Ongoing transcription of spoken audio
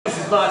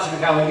from Archie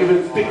McKeown. Give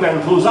it a big round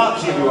of applause.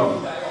 Archie,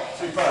 everyone.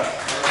 Super.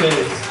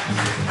 Cheers.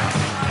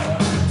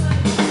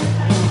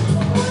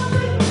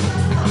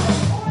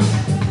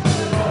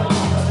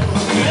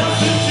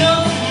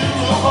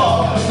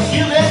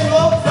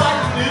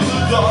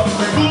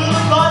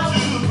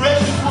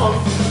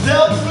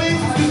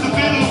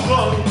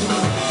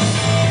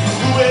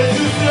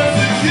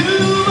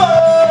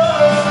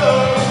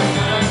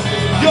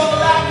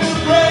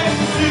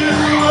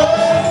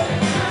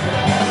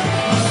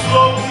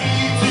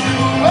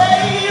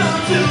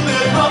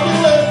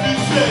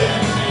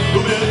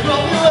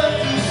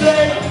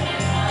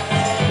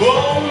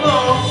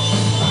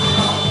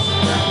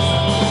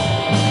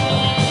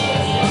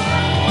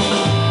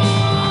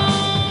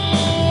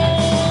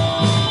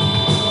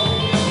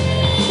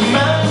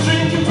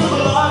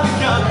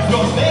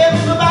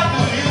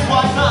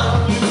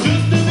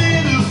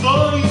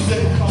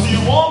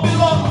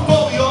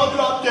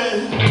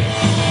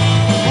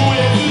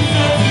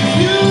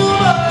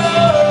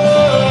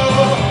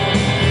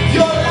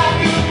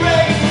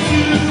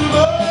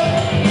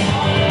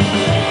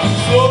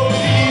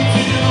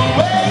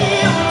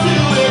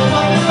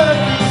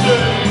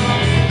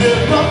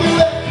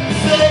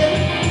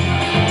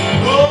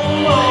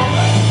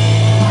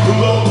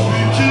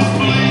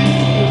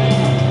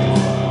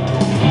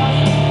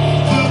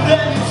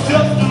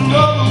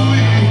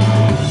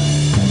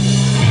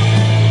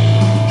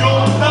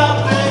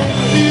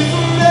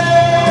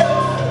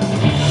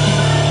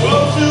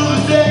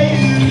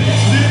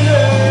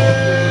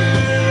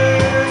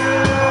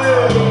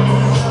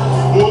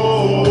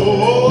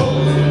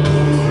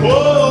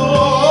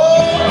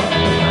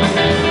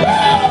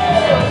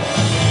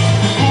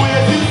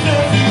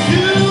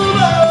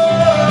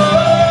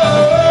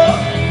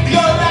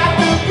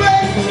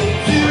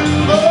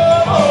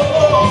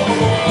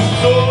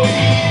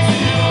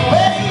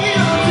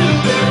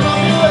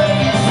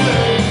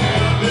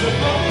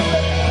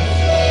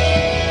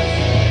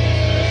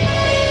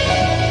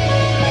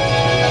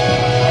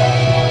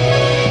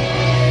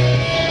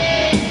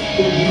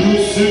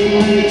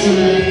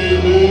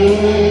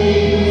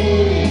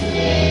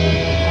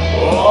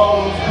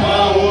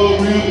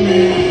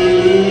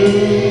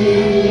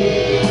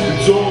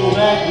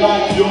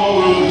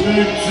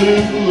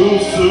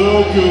 Of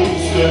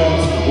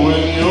circumstance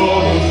when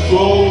you're the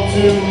fault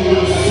in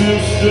the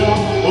system,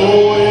 a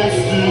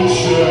wasted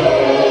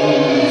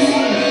chance.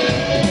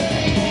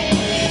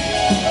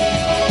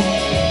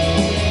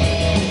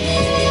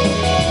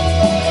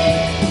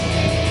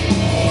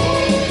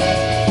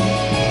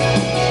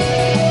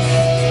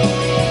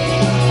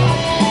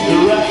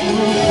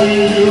 Irrational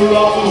fear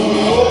of a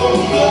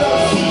world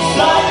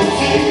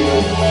society,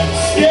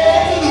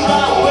 scared of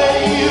our way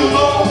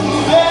of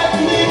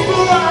ethnic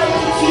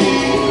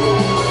variety.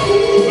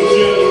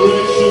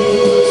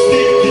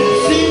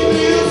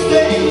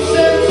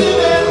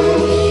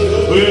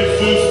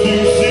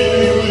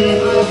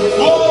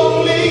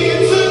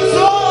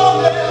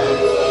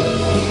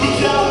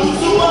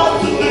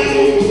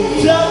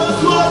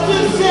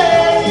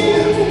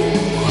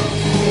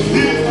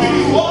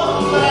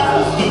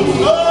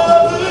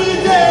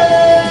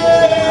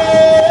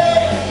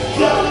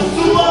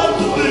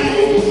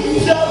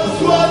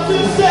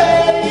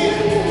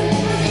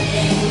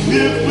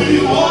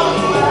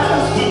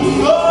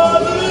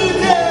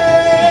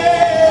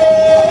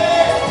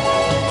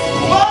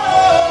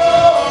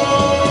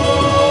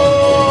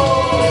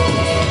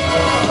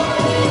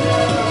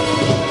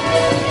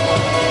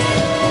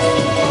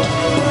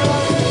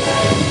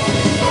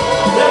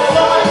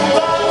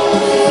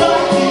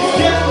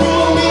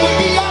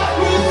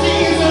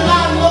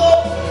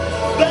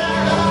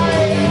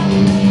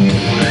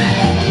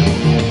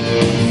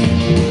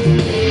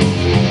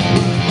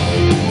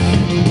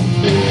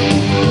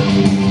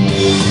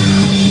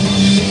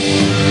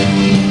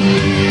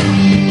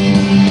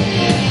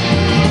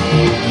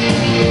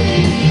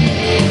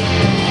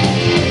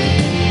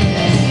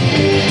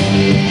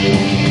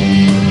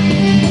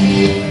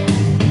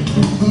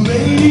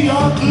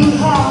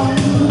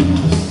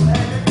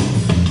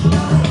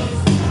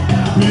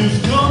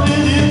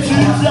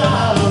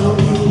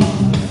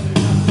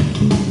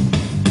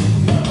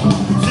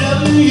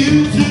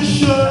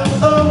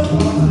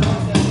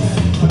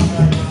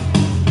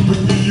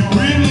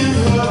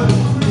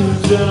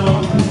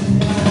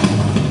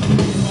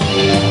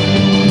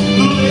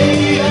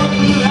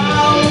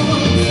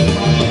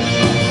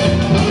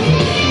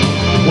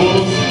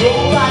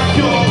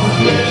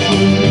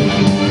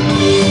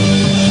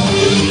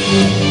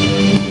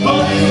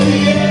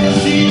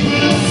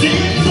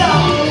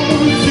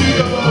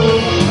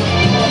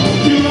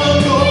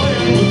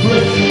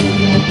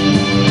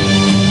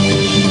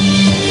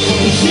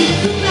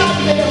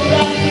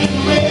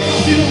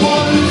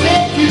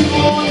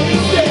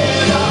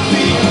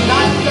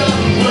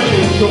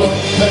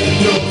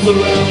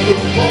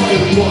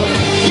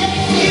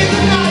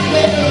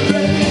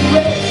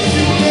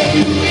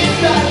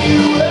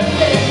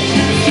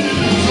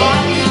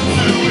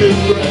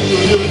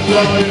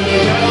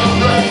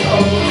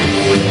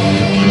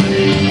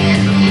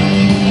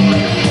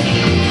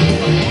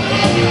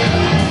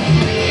 Right.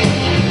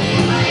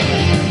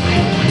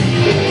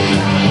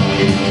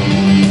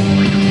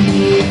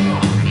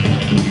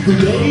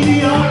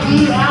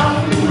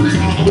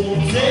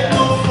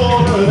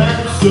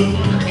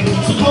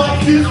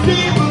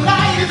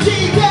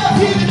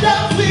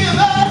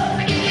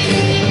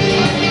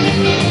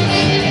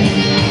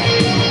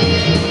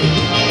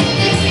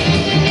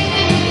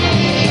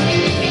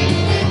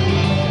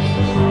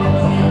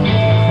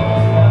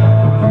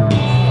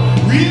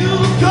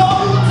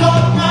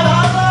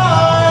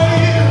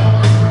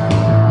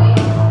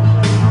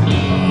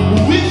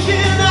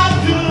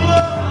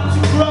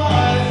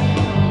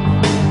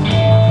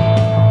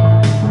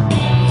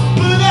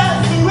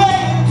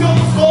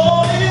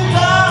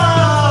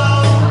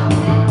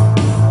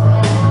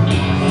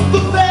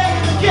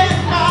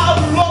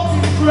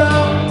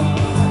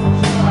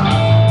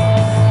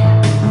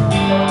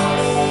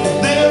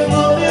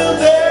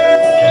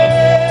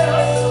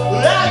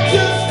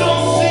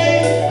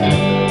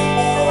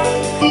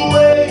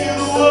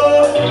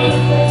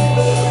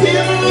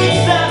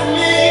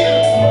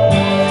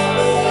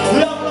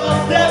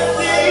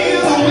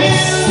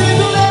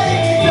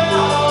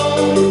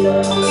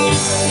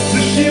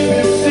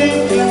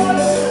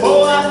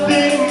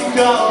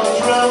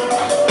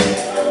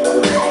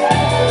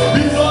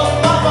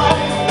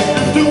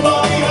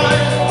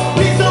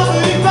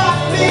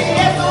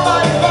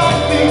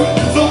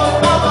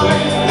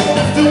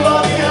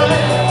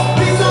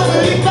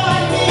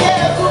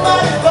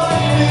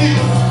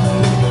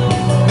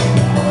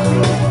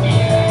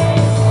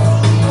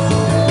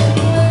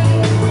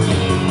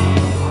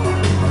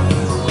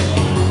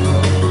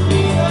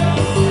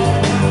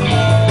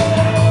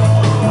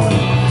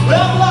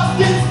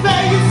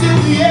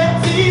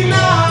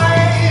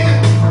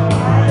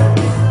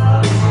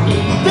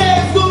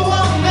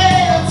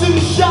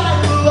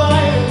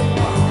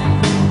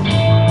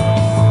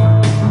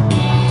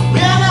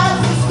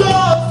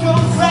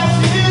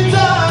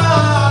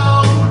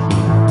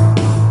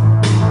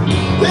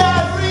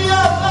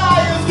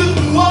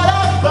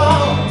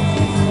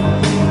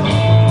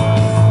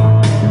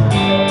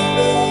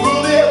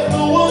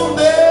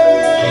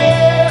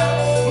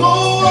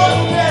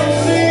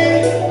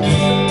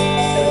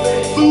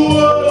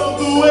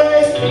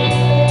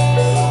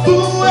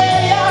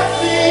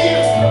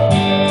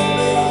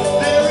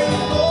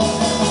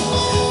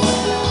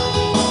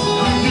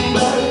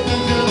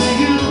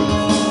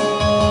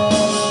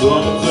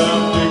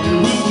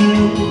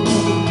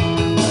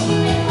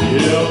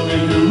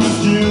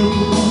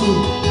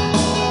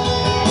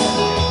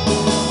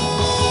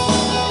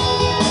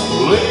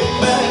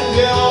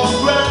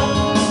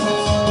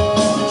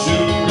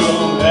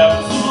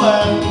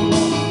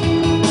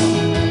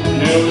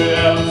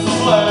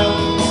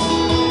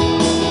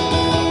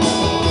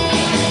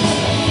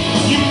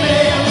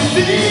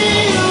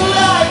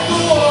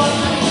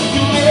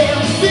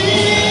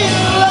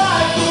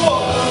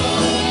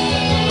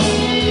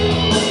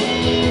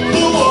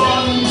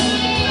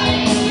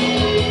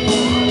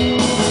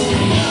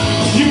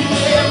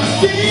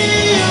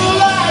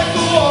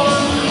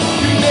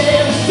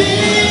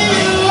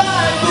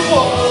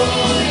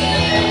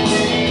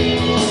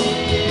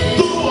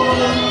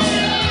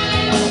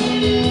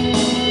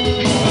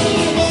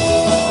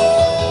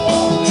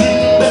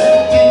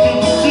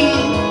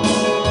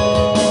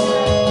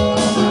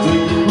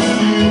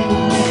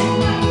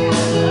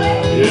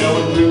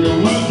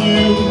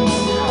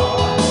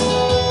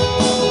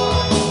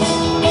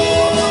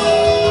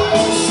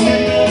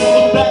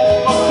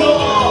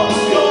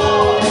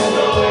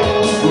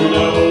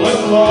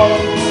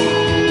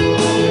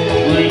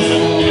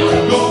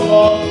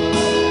 one.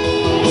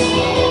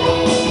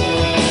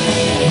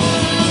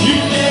 You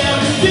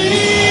never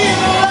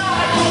feel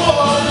like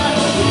one.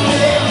 You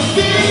never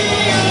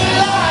feel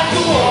like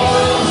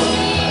one.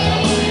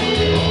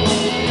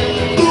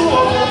 The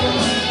one.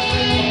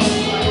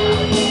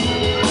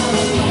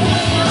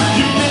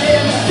 You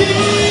never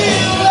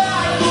feel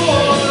like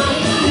one.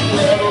 You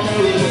never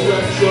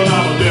reflection.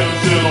 I'm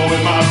dancing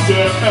with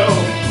myself.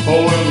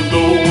 Oh, when there's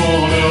no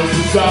one else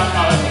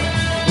inside.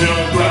 In a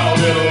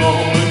crowded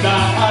lonely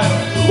night.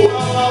 Well,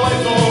 I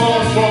wait so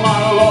long for my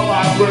love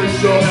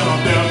vibration, and I'm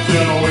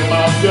dancing with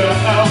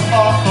myself.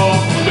 Oh,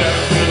 I'm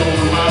dancing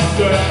with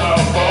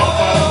myself. Oh,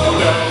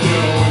 I'm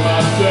dancing with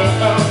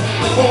myself.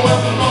 Oh, when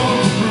the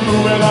moment's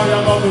through and I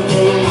got nothing to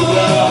lose,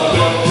 and I'm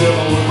dancing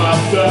with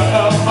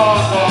myself. Oh,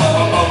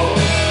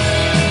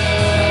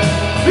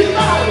 these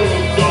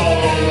islands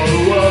all over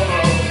the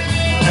world,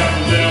 and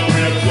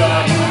every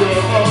time you go,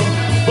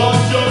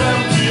 but you're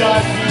empty, I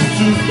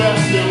seem to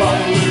best me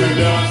like living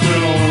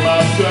dancing with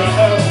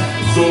myself.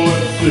 So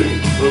let's sing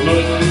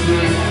another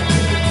drink,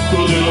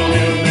 'cause it'll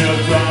give me a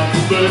time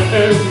to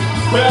think.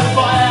 If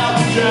I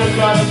have a chance,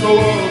 I just go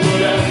over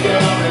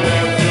dancing. I'll be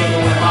dancing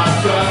with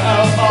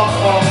myself.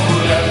 Oh, oh,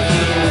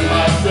 dancing with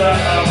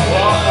myself.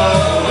 Oh, oh,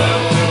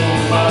 dancing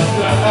with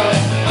myself.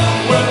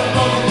 When I'm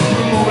coming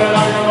through and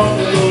I got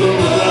nothing to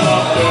lose, and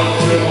I'm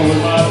dancing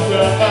with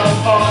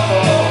myself. Oh,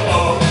 oh,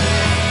 oh.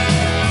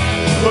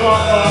 Oh,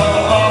 oh,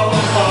 oh,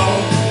 oh.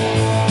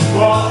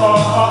 Oh, oh,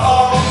 oh,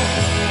 oh.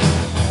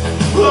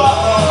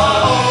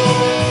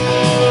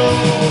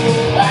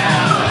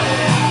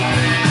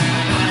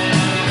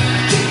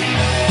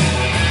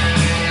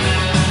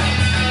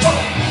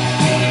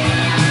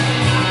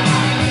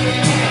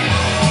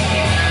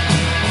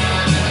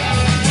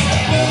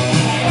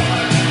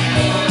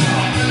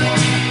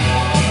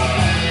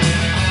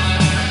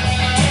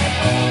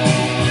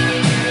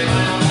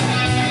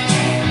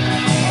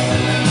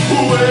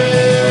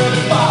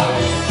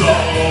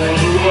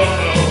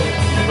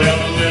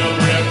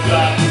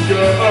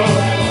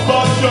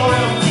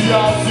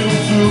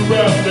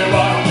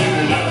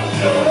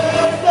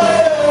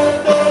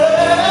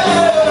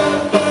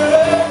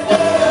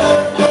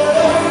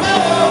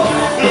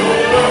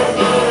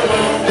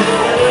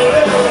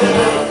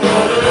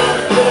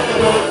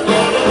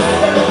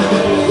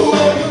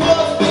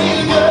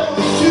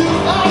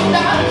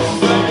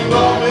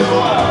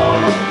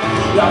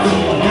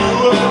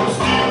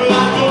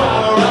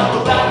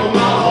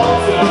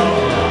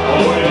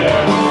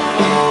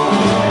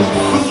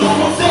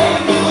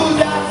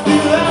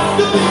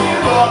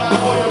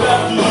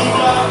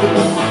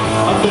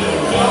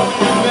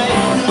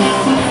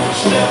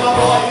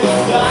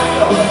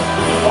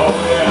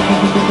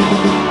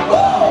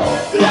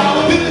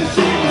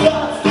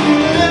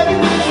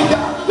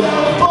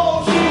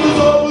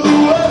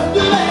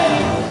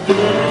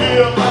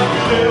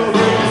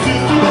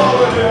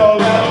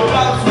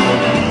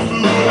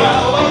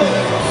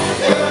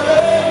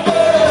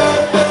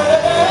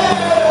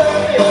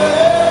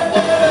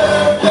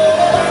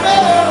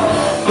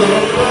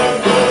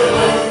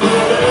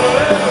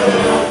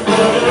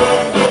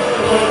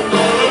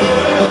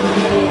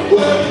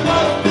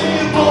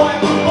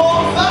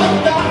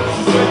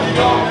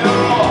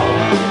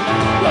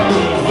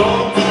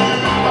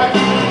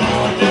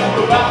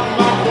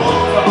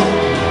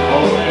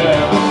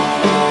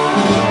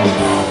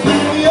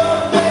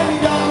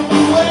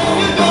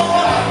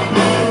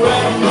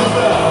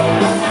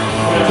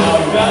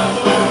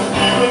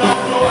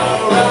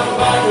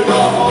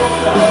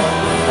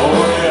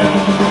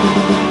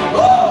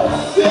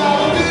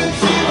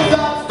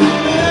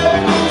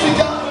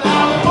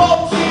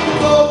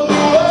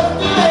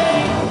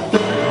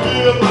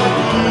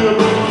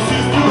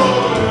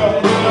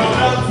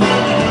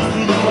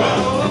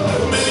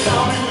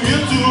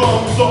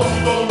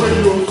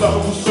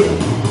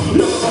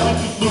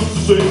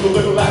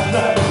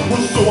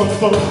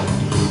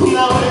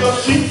 Now your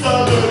sheets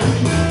are dirty,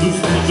 the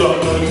streets are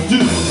dirty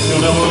too.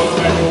 You'll never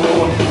think of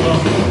what you've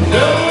done.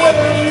 Every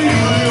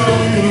way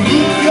you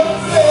lose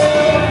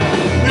yourself.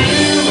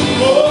 In the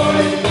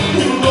morning,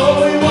 you know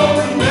you won't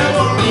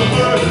remember a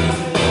word.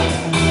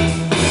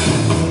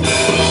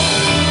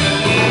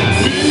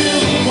 In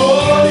the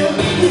morning,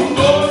 you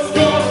know it's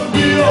gonna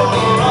be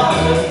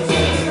alright.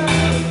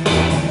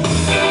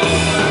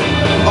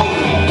 Oh,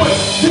 when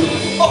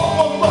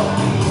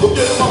you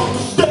get them on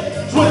the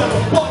stage, when I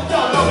walk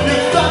down on the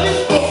inside,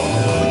 it's fun.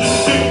 Just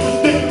sing,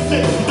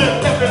 then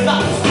every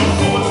night, still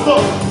so much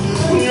fun.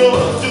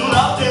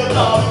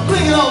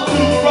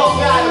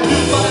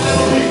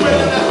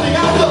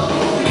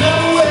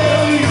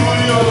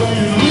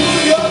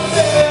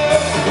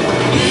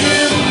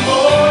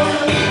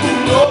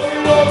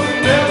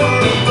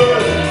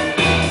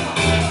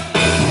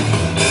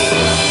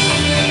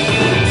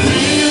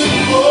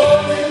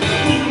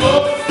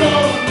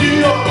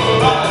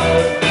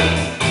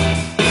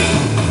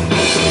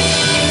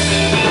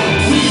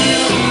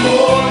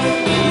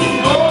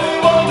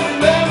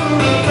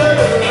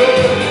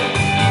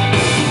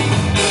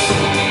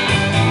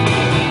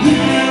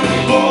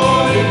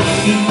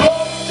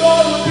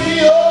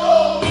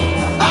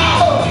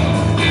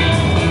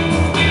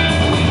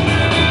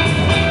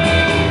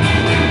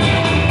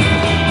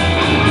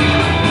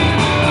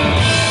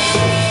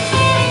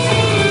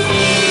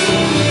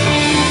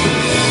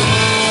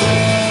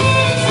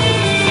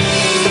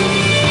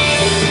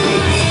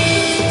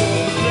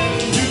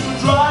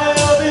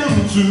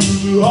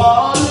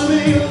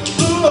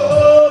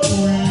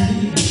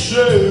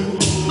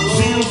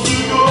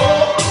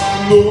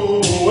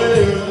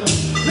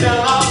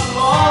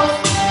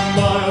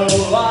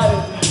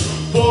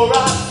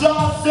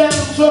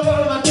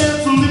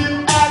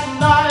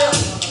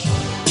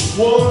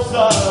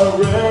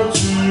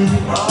 you.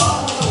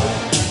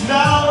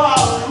 Now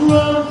I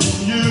run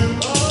from you.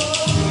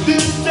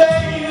 This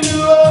day in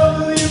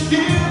love you've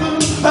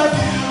given, I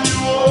give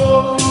you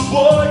all the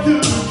boy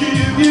could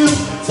give you.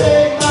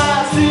 Take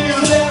my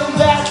tears and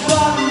that's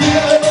not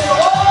really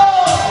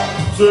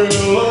all.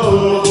 Take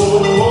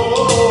love,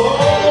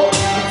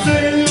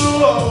 take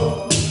love.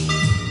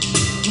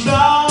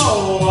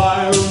 Now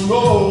I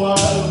know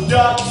I've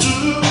got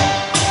to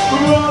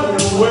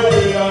run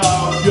away.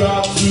 I've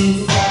got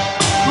to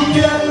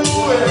get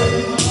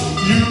away.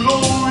 You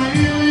don't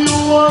really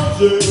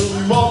want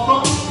it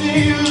more from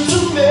me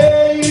to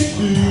make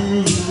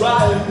things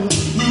right.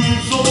 You need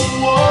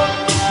someone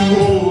to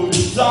hold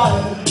you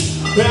tight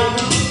and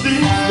to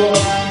think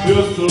of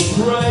just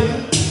to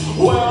pray.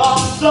 Well,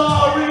 I'm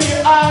sorry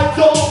I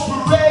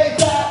don't pray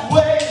that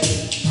way.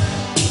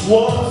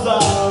 Once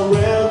I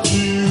ran to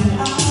you,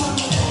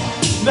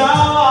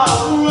 now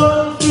I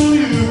run to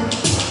you.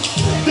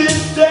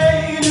 This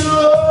day in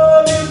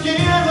love you've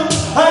given,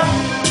 I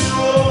give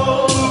you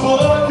all the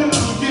boy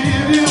could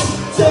give you.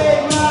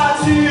 Take my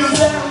tears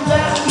and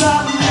that's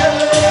not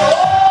really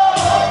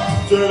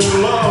all. Take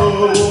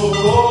love,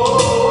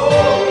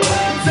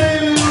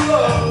 take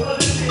love.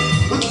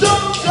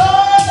 Don't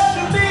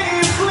touch me,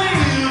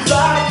 please.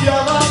 I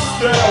cannot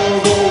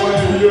stand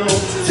away your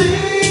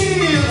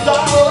tears.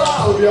 I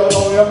love you,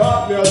 though you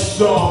hurt me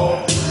so.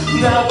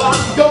 Now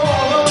I'm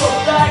gonna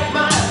pack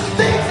my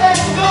things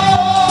and go.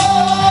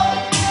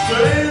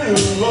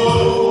 Take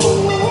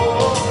love.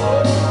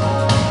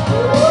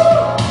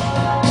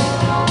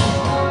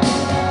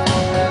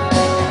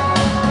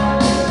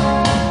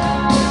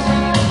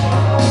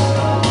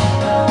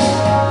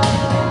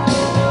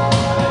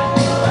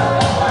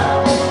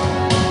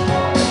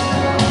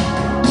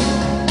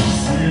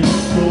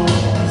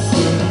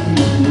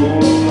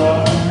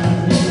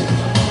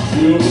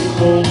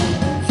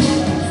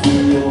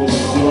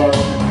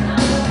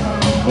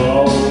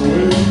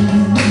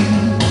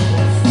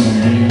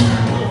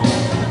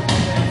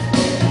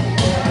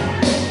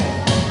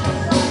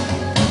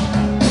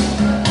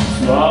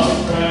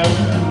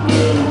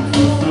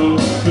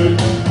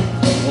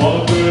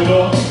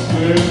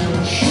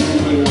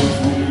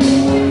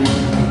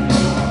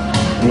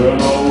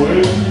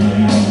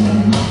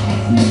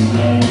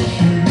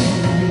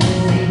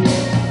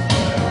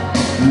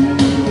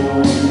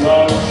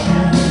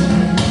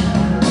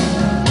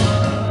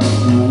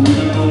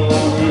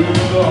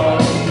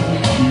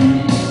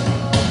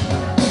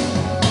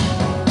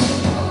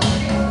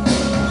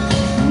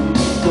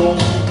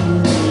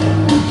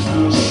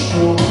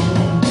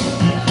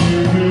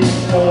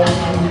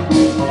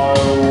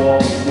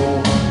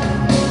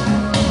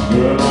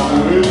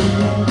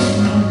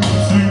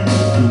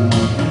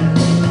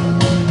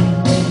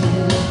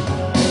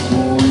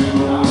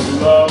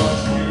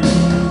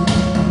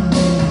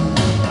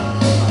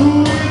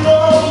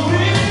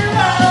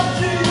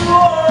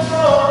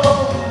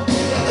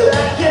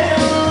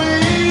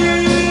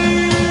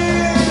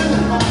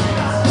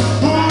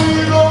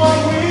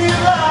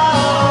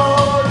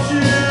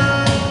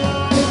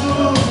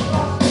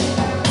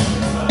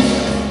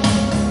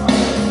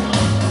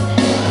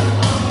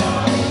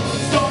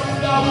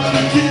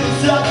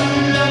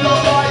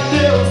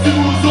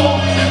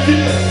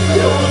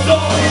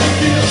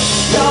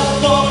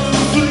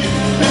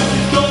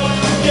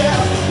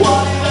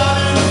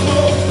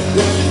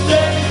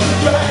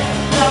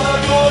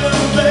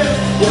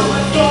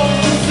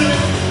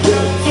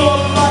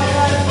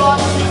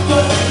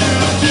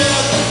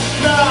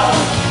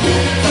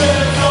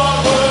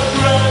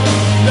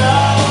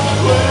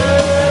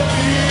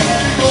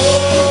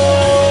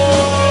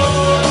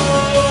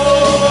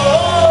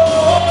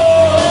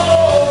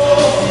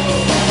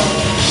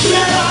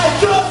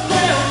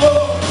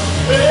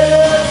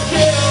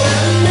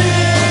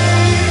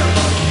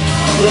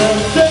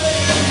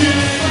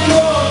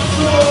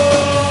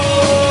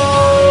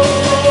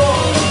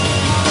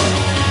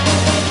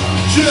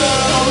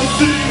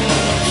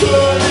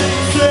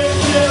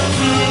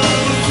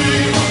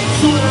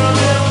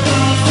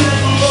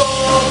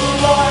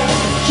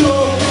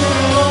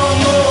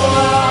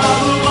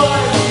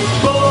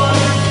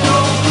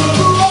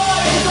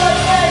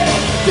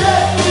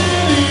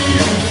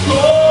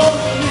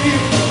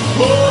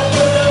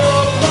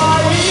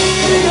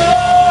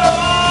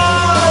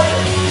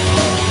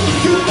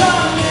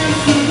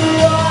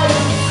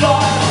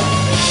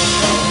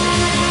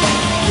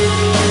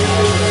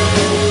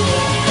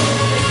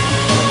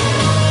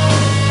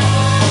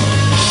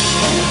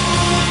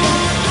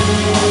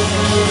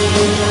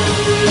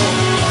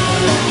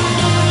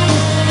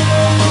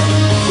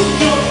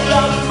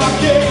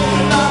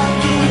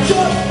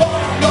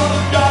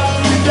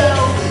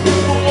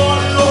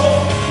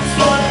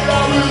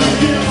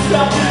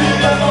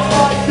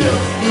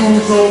 It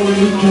was only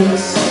a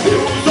kiss. It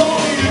was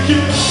only a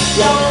kiss.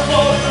 Now I'm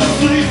falling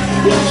asleep.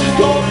 Yeah, she's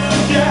going to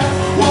get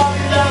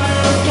walking down in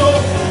her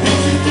coat. And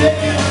she's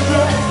taking a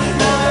drink.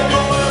 Now I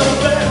go to the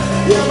bed.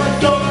 Yeah, my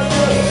stomach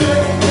just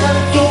sick. And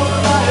it's over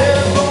my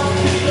head. But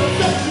she does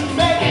that to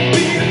make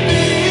me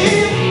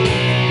feel.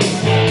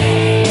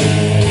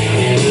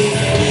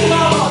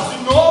 My heart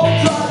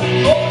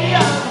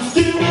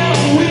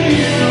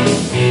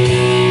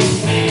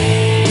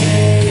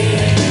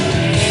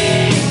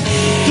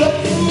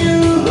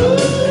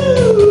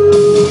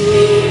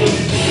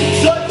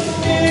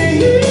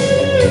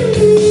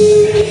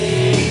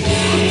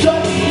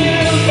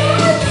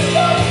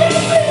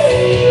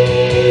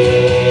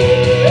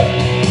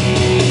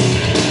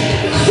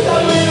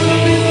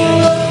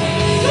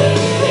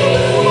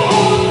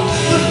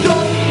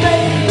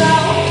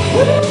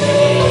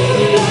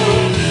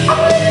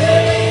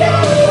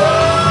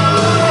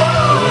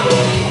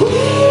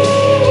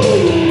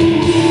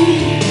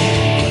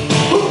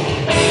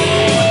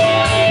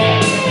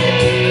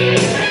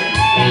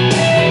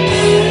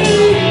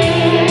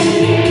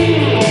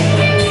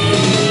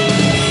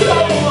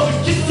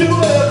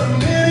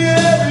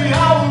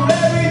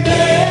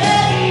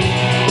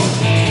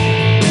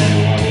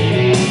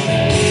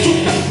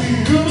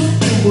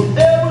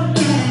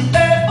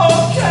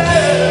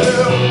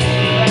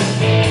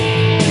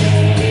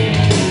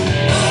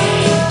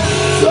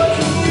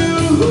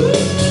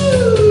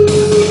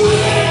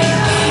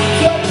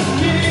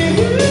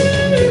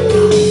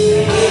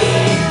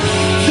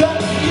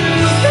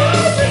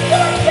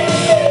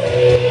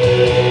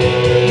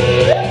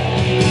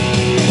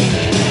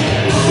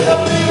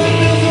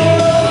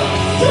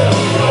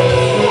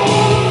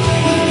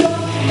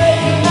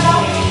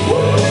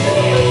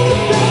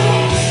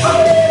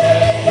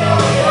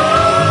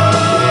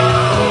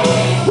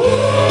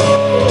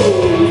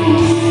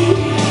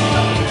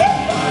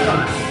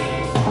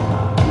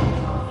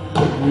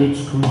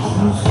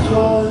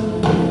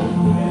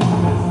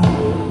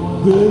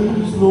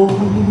There's no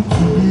need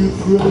to be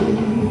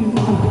afraid.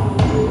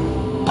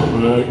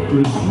 At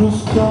Christmas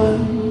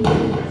time,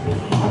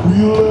 we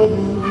let it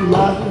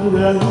light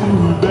and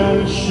we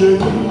banish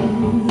shade.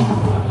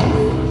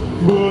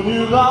 But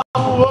in our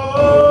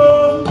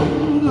world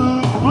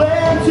of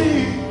plenty,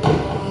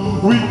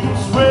 we can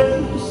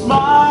spread a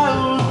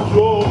smile of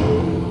joy.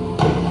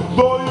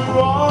 Throw your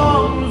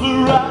arms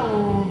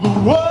around the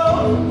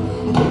world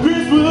at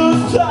Christmas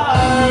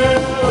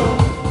time.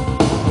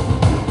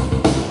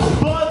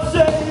 But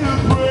say a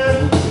prayer,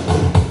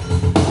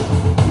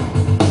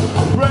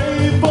 pray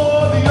for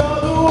the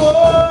other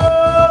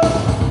world.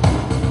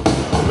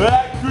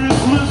 At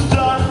Christmas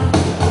time,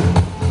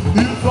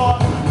 it's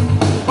hard,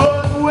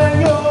 but when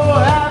you're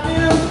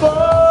having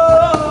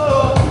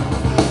fun,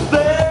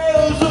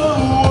 there's a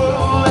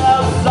world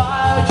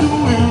outside your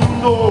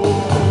window,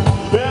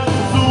 and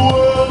it's a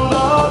world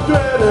of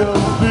dread and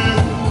fear,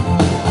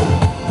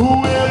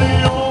 where the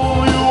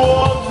only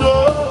ones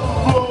are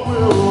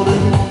flowing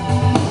in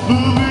the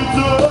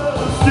bitter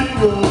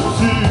sting of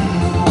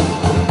tears,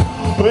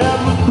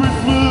 and the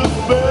Christmas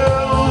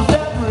bells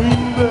that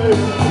ring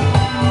there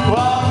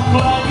while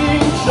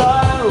clanging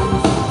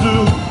chimes do.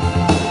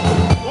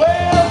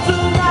 Well,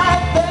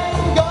 tonight, thank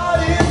God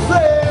it's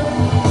there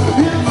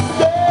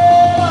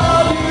instead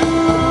of you.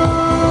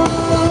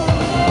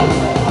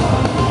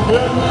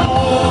 And the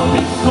warm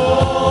is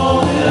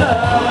cold and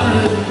I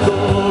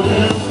recall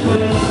this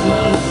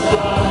Christmas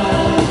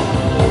time.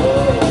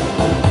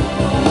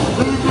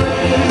 The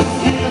greatest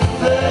gift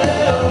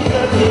they'll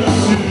get this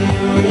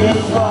year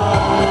is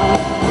mine.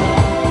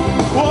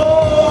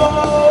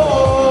 Whoa,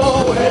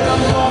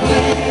 and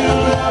nothing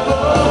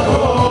ever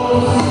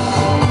goes.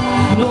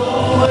 No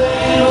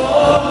rain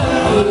or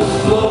endless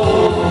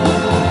flow.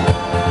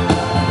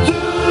 Do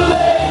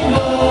they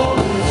know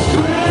it's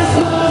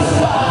Christmas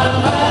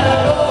time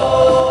at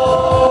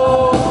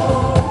all?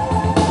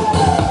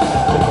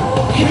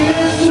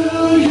 Here's to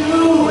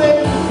you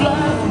and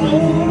black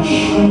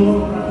nation,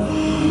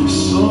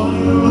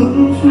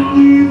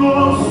 silently the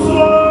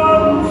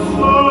sun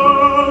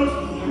flies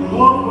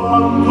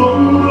above the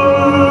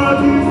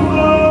ready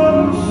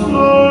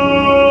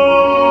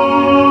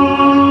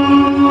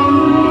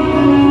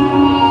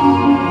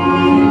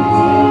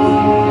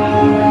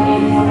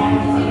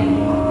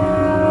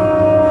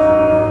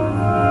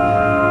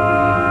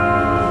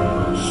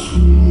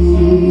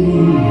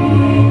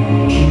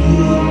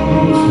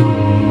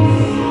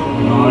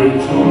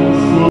night of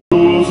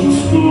frozen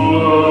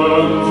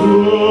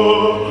splendor,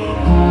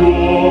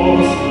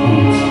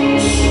 frosted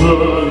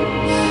sunset,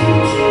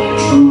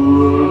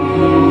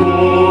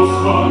 tremulous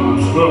and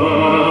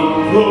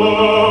tender.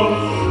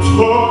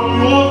 Turn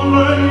your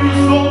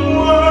face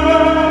away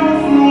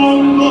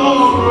from the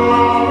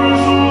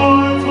garish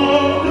light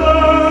of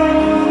day.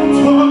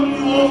 Turn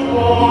your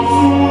thoughts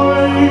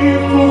away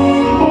from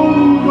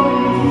hunger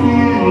and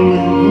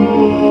feeling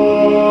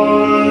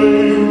blind,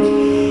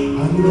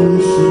 and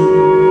listen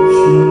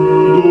to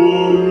the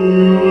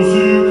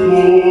music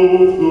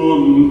of the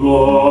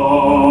night.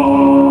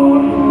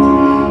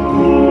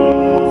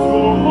 Close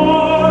your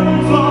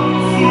eyes and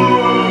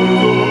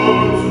surrender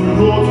to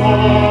your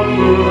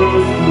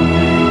timeless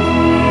dream.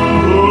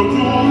 Let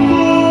your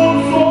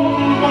thoughts of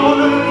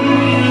life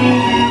begin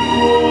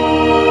before.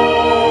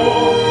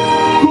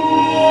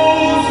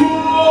 Close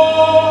your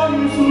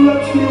eyes,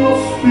 let your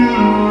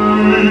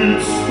spirit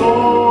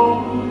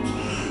start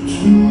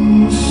to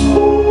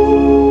soar,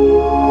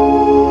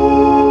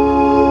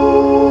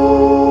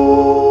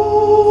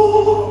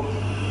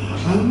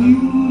 and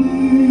you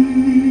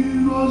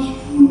live as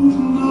you've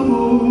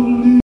never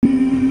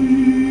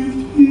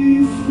lived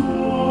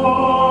before.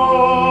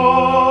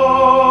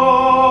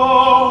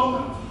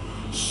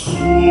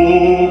 So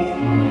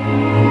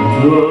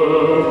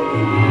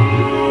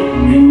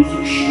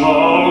music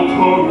shall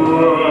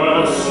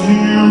caress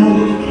you,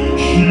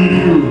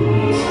 hear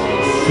it,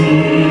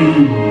 feel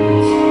it,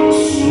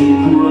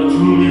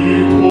 secretly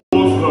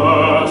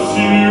possess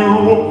you.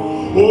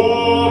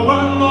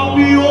 Open up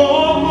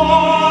your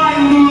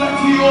mind, let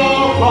your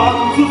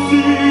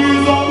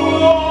fantasies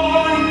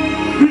unwind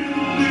in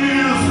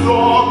this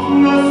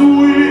darkness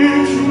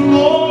which you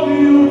know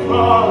you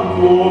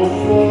cannot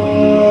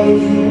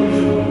fight.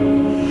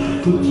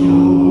 The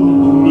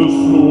darkness